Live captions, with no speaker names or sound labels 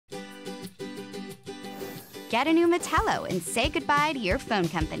Get an Ooma Telo and say goodbye to your phone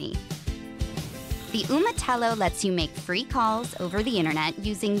company. The Ooma Telo lets you make free calls over the internet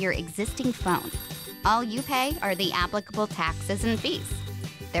using your existing phone. All you pay are the applicable taxes and fees.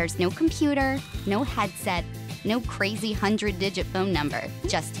 There's no computer, no headset, no crazy 100-digit phone number.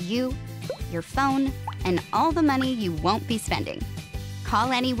 Just you, your phone, and all the money you won't be spending.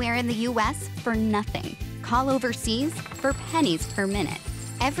 Call anywhere in the US for nothing. Call overseas for pennies per minute.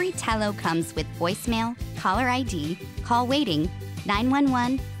 Every Telo comes with voicemail, caller ID, call waiting,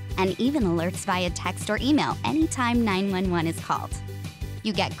 911, and even alerts via text or email anytime 911 is called.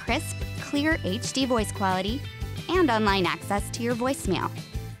 You get crisp, clear HD voice quality and online access to your voicemail.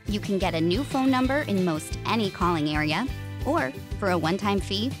 You can get a new phone number in most any calling area, or for a one-time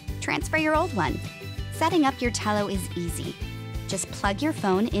fee, transfer your old one. Setting up your Telo is easy. Just plug your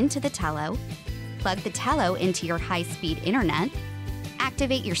phone into the Telo, plug the Telo into your high-speed internet,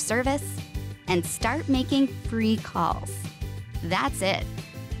 activate your service, and start making free calls. That's it.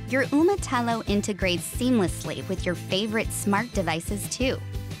 Your Ooma Telo integrates seamlessly with your favorite smart devices too.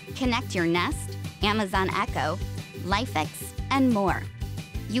 Connect your Nest, Amazon Echo, LifeX, and more.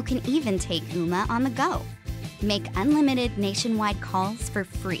 You can even take Ooma on the go. Make unlimited nationwide calls for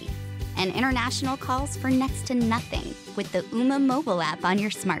free and international calls for next to nothing with the Ooma mobile app on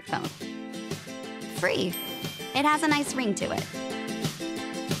your smartphone. Free. It has a nice ring to it.